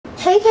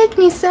Cake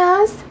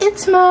Misses,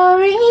 it's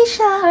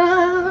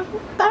Marisha.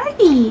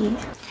 Barbie.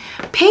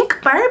 Pink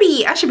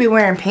Barbie. I should be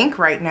wearing pink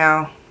right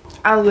now.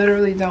 I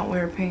literally don't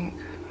wear pink.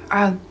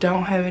 I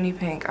don't have any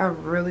pink. I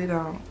really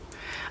don't.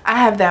 I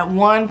have that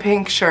one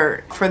pink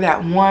shirt for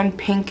that one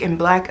pink and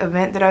black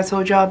event that I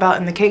told y'all about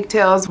in the Cake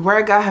Tales where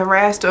I got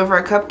harassed over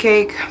a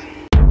cupcake.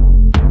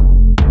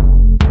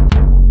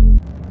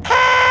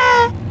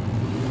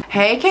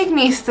 Hey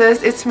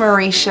Cakenistas, it's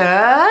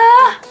Marisha.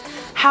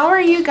 How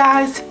are you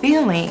guys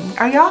feeling?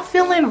 Are y'all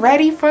feeling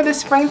ready for the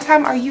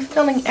springtime? Are you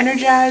feeling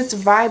energized,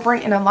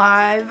 vibrant, and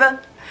alive?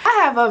 I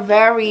have a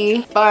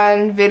very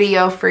fun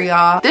video for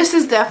y'all. This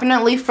is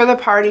definitely for the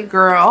party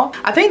girl.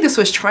 I think this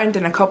was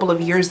trending a couple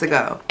of years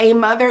ago. A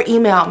mother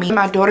emailed me.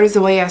 My daughter's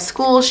away at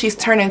school. She's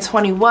turning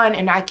 21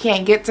 and I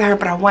can't get to her,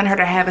 but I want her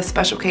to have a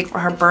special cake for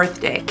her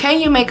birthday.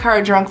 Can you make her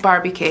a drunk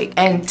Barbie cake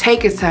and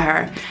take it to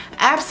her?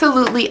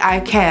 Absolutely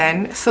I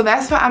can. So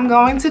that's what I'm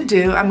going to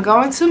do. I'm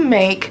going to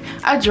make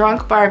a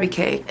drunk Barbie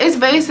cake. It's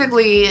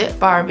basically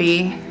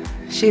Barbie.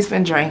 She's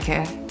been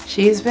drinking.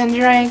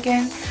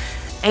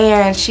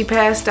 And she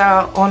passed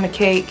out on the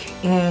cake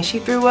and she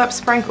threw up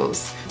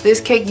sprinkles.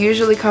 This cake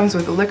usually comes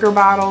with liquor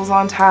bottles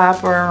on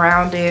top or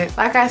around it.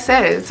 Like I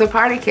said, it's a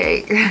party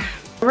cake.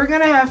 We're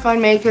gonna have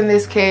fun making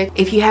this cake.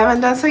 If you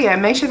haven't done so yet,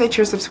 make sure that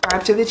you're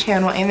subscribed to the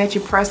channel and that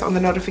you press on the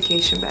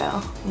notification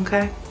bell,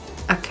 okay?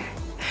 Okay.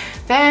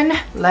 Then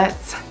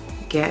let's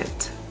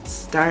get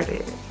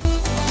started.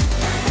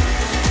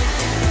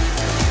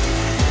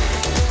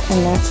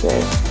 And that's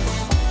it.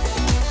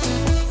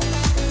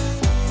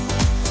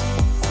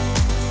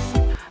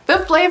 The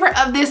flavor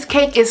of this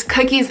cake is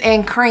cookies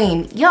and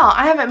cream. Y'all,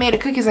 I haven't made a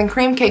cookies and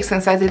cream cake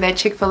since I did that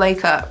Chick-fil-A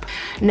cup.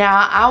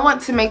 Now, I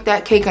want to make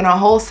that cake in a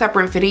whole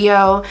separate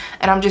video,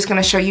 and I'm just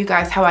gonna show you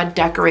guys how I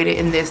decorate it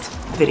in this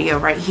video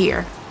right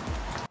here.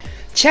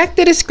 Check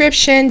the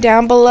description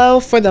down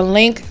below for the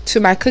link to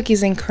my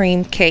cookies and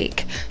cream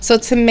cake. So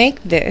to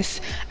make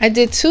this, I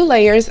did 2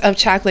 layers of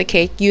chocolate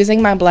cake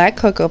using my black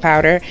cocoa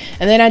powder,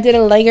 and then I did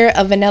a layer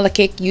of vanilla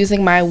cake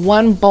using my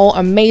 1 bowl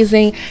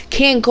amazing,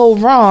 can't go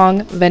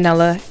wrong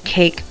vanilla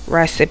cake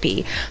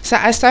recipe. So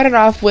I started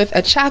off with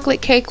a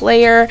chocolate cake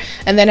layer,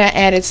 and then I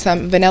added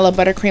some vanilla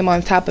buttercream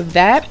on top of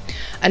that,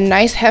 a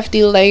nice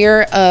hefty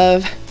layer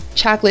of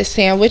chocolate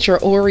sandwich or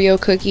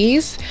Oreo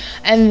cookies,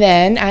 and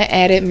then I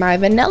added my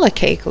vanilla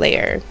cake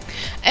layer,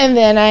 and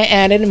then I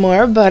added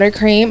more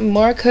buttercream,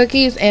 more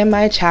cookies, and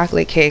my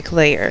chocolate cake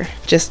layer,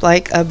 just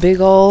like a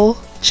big old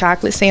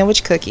chocolate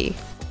sandwich cookie.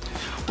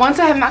 Once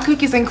I have my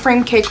cookies and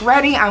cream cake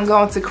ready, I'm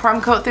going to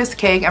crumb coat this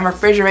cake and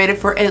refrigerate it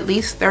for at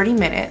least 30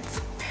 minutes.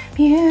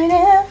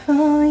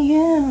 Beautiful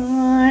you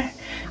are.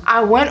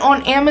 I went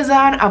on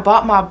Amazon, I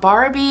bought my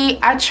Barbie.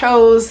 I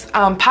chose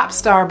Pop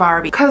Star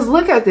Barbie. Cause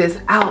look at this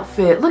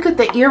outfit. Look at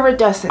the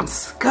iridescent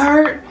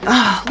skirt.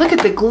 Look at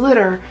the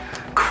glitter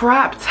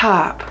crop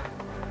top.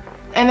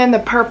 And then the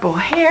purple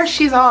hair,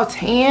 she's all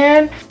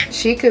tan.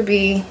 She could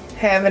be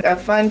having a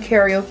fun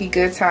karaoke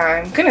good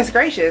time. Goodness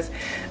gracious,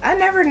 I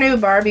never knew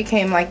Barbie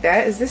came like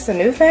that. Is this a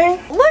new thing?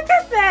 Look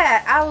at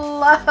that, I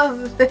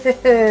love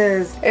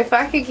this. If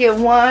I could get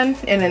one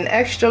in an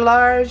extra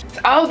large.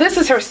 Oh, this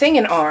is her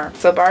singing arm.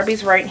 So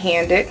Barbie's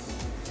right-handed,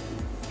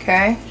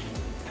 okay?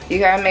 You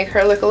gotta make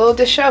her look a little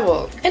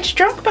disheveled. It's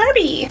drunk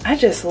Barbie. I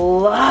just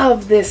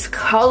love this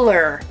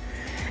color.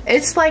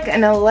 It's like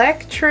an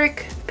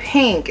electric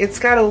pink. It's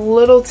got a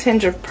little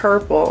tinge of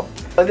purple.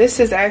 So this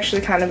is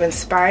actually kind of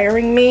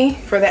inspiring me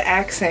for the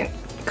accent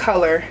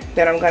color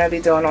that I'm gonna be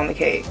doing on the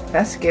cake.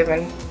 That's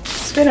given.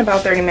 It's been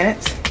about 30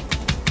 minutes.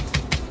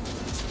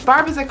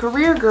 Barbie's a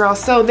career girl,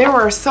 so there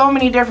were so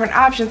many different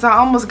options. I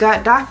almost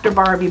got Dr.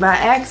 Barbie by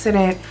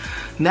accident.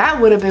 That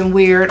would have been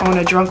weird on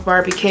a drunk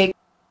Barbie cake.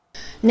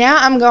 Now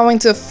I'm going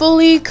to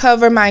fully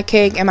cover my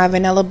cake in my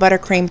vanilla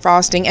buttercream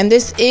frosting, and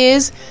this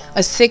is a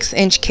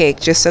 6-inch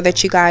cake, just so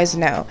that you guys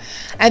know.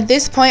 At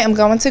this point, I'm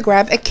going to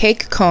grab a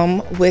cake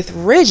comb with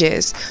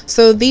ridges.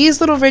 So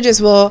these little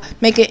ridges will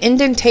make an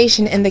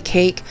indentation in the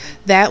cake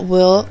that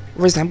will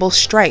resemble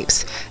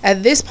stripes.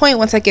 At this point,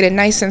 once I get it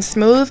nice and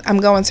smooth, I'm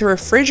going to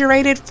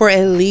refrigerate it for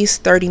at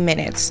least 30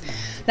 minutes.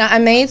 Now I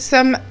made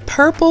some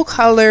purple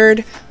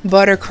colored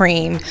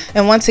buttercream,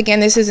 and once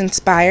again this is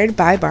inspired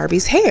by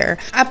Barbie's hair.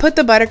 I put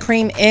the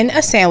buttercream in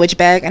a sandwich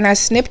bag and I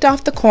snipped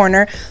off the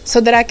corner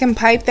so that I can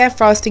pipe that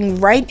frosting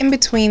right in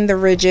between the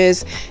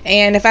ridges,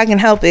 and if I can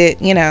help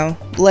it, you know,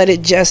 let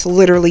it just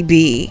literally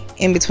be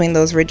in between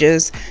those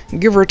ridges,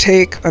 give or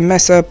take a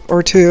mess up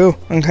or two,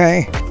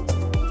 okay?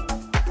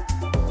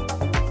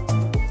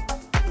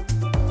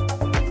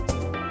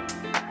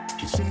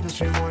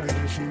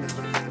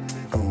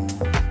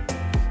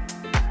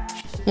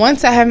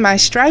 Once I have my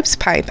stripes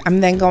piped, I'm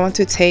then going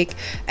to take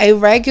a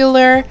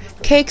regular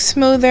cake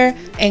smoother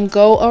and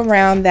go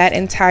around that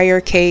entire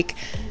cake,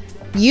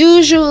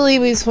 usually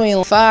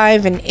between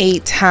 5 and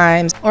 8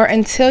 times, or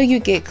until you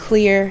get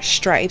clear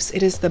stripes.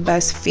 It is the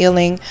best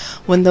feeling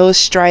when those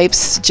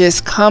stripes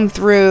just come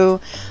through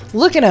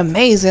looking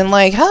amazing.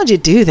 Like, how'd you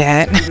do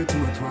that?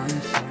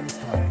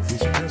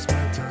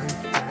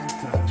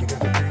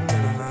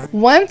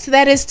 Once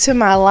that is to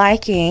my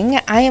liking,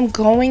 I am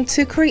going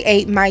to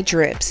create my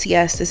drips.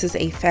 Yes, this is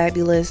a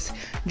fabulous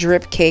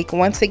drip cake.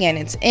 Once again,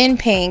 it's in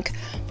pink,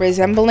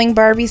 resembling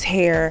Barbie's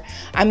hair.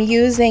 I'm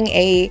using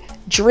a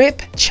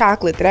drip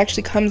chocolate that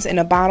actually comes in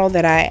a bottle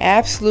that I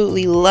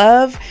absolutely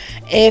love.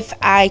 If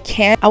I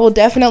can, I will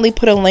definitely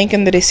put a link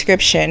in the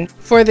description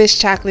for this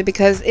chocolate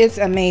because it's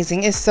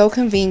amazing. It's so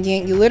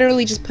convenient. You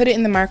literally just put it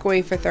in the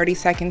microwave for 30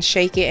 seconds,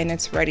 shake it, and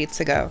it's ready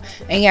to go.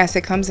 And yes,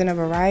 it comes in a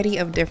variety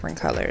of different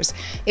colors.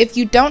 If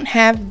you don't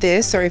have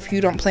this, or if you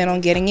don't plan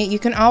on getting it, you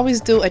can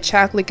always do a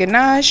chocolate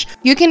ganache.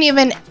 You can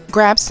even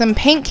grab some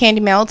pink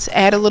candy melts,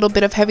 add a little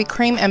bit of heavy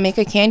cream, and make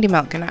a candy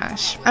melt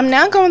ganache. I'm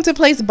now going to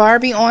place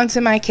Barbie onto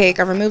my cake.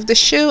 I removed the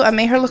shoe. I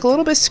made her look a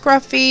little bit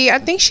scruffy. I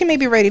think she may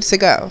be ready to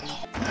go.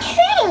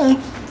 Hey,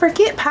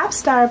 forget pop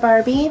star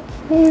Barbie.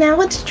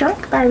 Now it's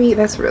drunk Barbie.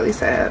 That's really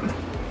sad.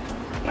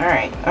 All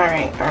right.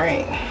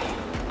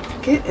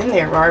 Get in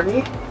there,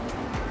 Barbie.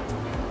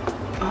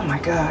 Oh my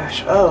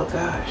gosh. Oh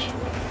gosh.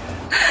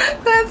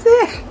 That's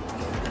it.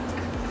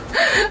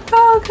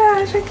 Oh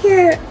gosh, I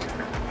can't.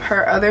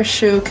 Her other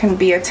shoe can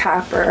be a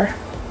topper.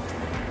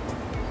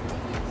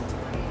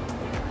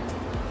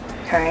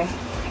 Okay.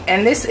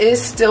 And this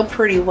is still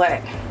pretty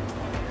wet.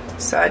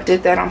 So I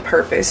did that on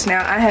purpose.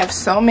 Now I have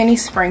so many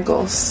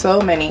sprinkles,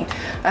 so many.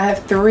 I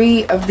have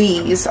 3 of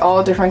these,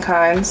 all different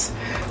kinds.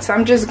 So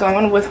I'm just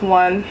going with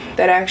one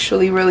that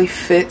actually really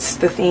fits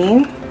the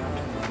theme.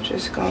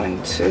 Just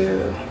going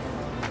to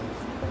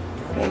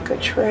make a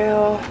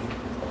trail.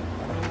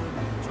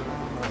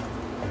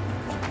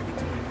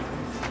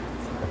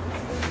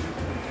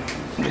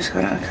 I'm just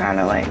gonna kind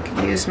of like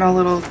use my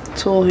little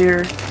tool here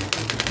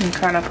and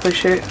kind of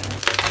push it.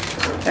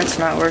 That's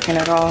not working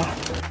at all.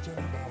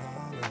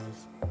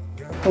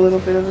 A little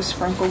bit of a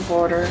sprinkled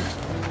border.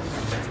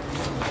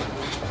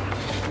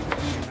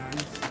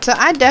 So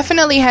I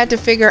definitely had to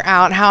figure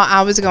out how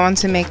I was going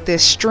to make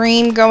this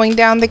stream going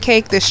down the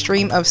cake, this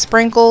stream of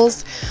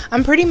sprinkles.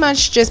 I'm pretty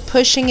much just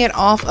pushing it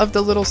off of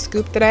the little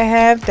scoop that I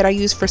have that I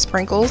use for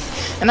sprinkles,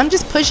 and I'm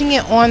just pushing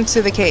it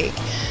onto the cake.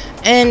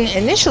 And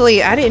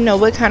initially I didn't know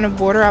what kind of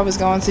border I was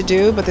going to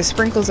do, but the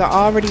sprinkles are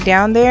already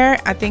down there.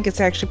 I think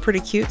it's actually pretty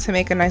cute to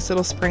make a nice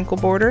little sprinkle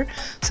border,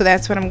 so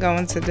that's what I'm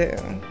going to do.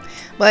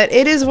 But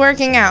it is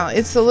working out.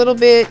 It's a little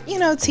bit, you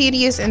know,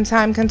 tedious and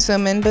time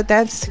consuming, but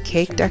that's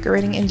cake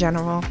decorating in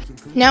general.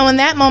 Now in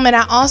that moment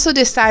I also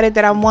decided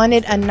that I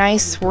wanted a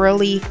nice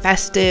swirly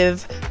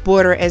festive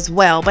border as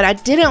well, but I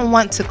didn't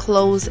want to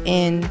close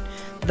in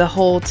the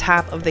whole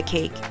top of the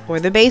cake or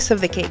the base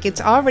of the cake.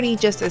 It's already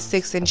just a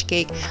 6-inch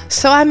cake,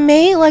 so I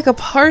made like a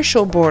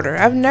partial border.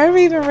 I've never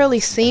even really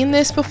seen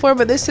this before,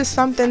 but this is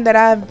something that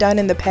I've done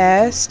in the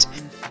past.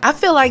 I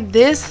feel like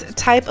this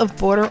type of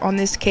border on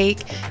this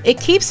cake,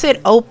 it keeps it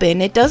open.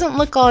 It doesn't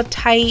look all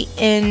tight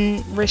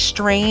and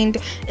restrained.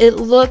 It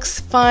looks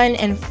fun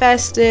and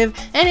festive,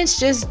 and it's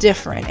just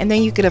different. And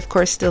then you could of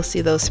course still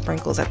see those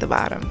sprinkles at the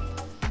bottom.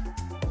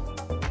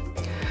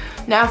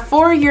 Now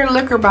for your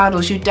liquor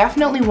bottles, you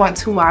definitely want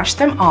to wash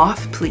them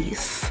off,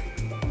 please.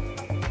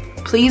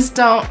 Please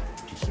don't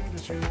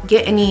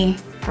get any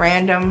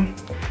random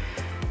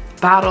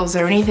bottles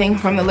or anything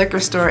from the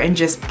liquor store and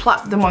just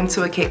plop them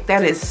onto a cake.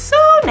 That is so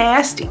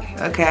nasty,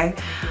 okay?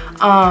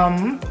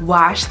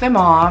 Wash them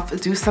off,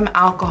 do some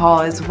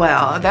alcohol as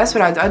well. That's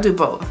what I do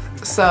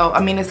both. So,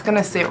 I mean, it's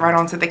gonna sit right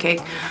onto the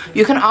cake.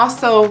 You can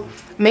also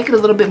make it a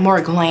little bit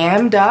more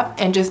glammed up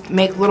and just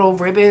make little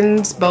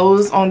ribbons,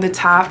 bows on the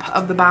top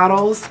of the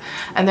bottles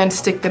and then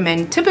stick them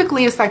in.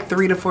 Typically it's like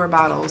 3 to 4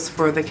 bottles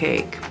for the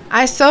cake.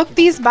 I soaked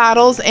these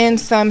bottles in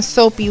some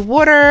soapy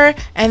water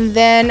and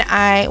then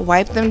I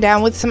wipe them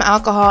down with some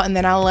alcohol and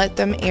then I'll let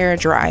them air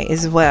dry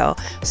as well.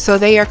 So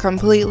they are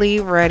completely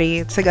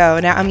ready to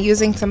go. Now I'm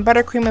using some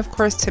buttercream, of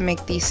course, to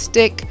make these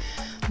stick.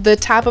 The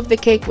top of the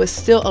cake was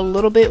still a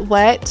little bit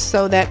wet,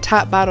 so that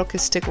top bottle could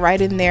stick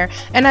right in there,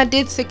 and I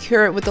did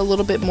secure it with a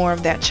little bit more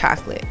of that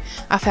chocolate.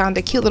 I found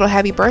a cute little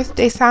happy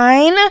birthday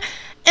sign,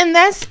 and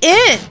that's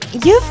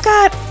it. You've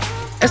got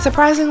a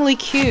surprisingly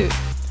cute,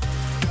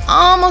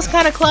 almost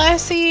kind of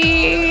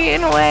classy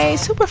in a way,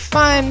 super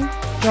fun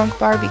drunk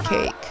Barbie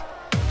cake.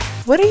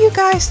 What do you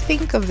guys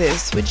think of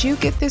this? Would you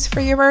get this for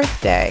your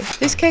birthday?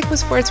 This cake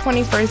was for a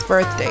 21st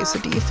birthday, so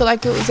do you feel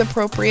like it was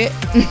appropriate?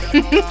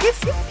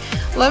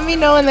 Let me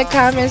know in the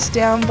comments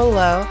down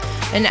below,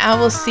 and I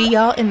will see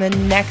y'all in the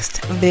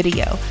next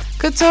video.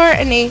 Couture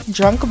and a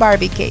drunk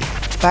Barbie cake.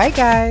 Bye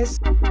guys.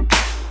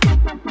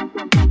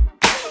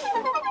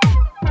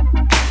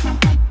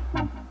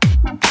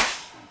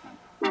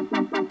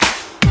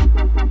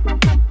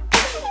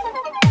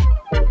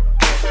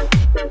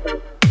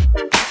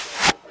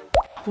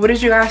 What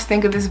did you guys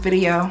think of this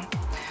video?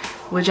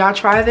 Would y'all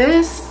try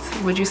this?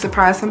 Would you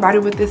surprise somebody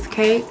with this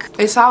cake?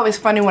 It's always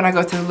funny when I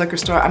go to the liquor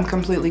store. I'm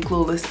completely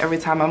clueless every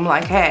time. I'm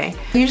like, hey,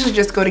 I usually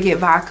just go to get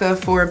vodka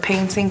for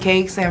painting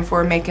cakes and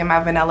for making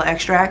my vanilla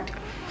extract.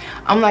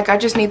 I'm like, I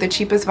just need the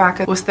cheapest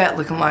vodka. What's that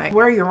looking like?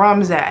 Where are your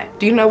rums at?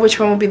 Do you know which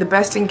one would be the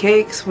best in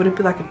cakes? Would it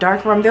be like a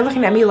dark rum? They're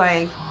looking at me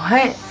like,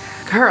 what?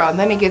 Girl, and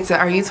then it gets to,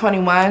 are you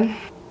 21?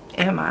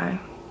 Am I?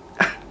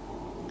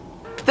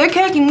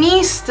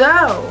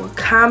 Cakenisto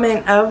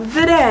comment of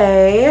the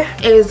day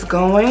is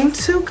going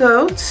to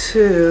go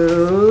to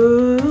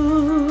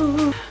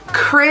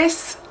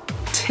Chris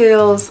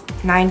Tills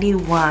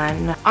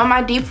 91. On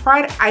my deep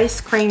fried ice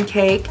cream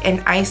cake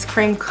and ice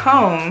cream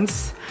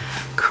cones,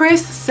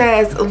 Chris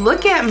says,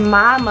 look at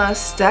mama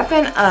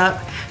stepping up.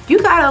 You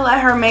gotta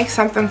let her make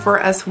something for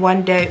us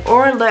one day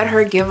or let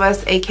her give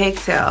us a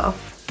cake tail.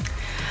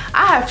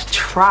 I have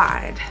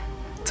tried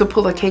to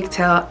pull a cake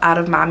tail out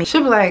of mommy.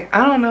 She'll be like,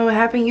 I don't know what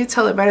happened, you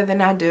tell it better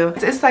than I do.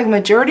 It's like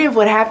majority of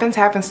what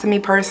happens to me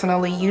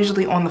personally,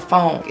 usually on the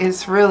phone.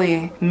 It's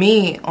really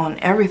me on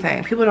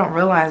everything. People don't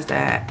realize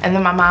that. And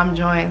then my mom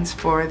joins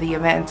for the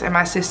events, and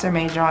my sister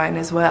may join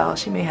as well.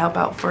 She may help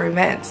out for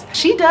events.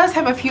 She does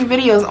have a few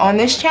videos on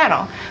this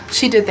channel.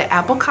 She did the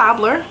apple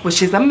cobbler,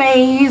 which is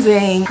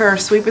amazing. Her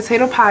sweet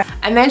potato pie.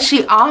 And then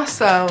she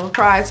also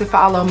tried to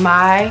follow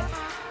my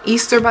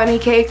Easter bunny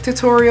cake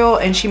tutorial,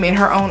 and she made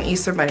her own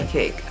Easter bunny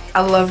cake. I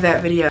love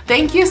that video.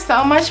 Thank you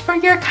so much for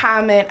your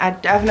comment. I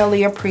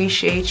definitely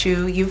appreciate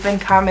you. You've been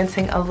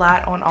commenting a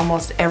lot on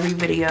almost every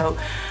video.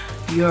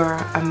 You're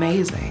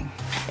amazing.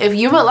 If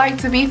you would like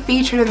to be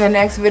featured in the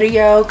next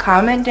video,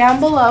 comment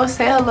down below,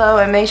 say hello,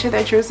 and make sure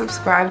that you're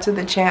subscribed to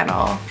the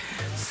channel.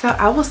 So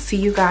I will see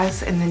you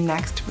guys in the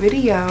next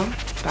video.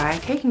 Bye,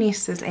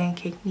 Cakenistas and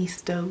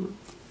Cakenistos.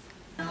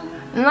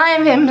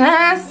 Life in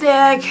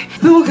plastic,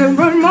 who can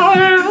run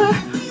more?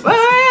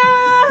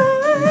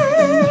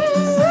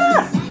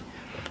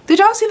 Did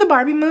y'all see the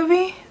Barbie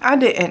movie? I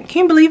didn't.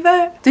 Can you believe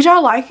that? Did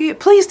y'all like it?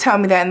 Please tell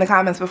me that in the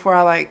comments before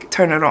I like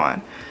turn it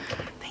on.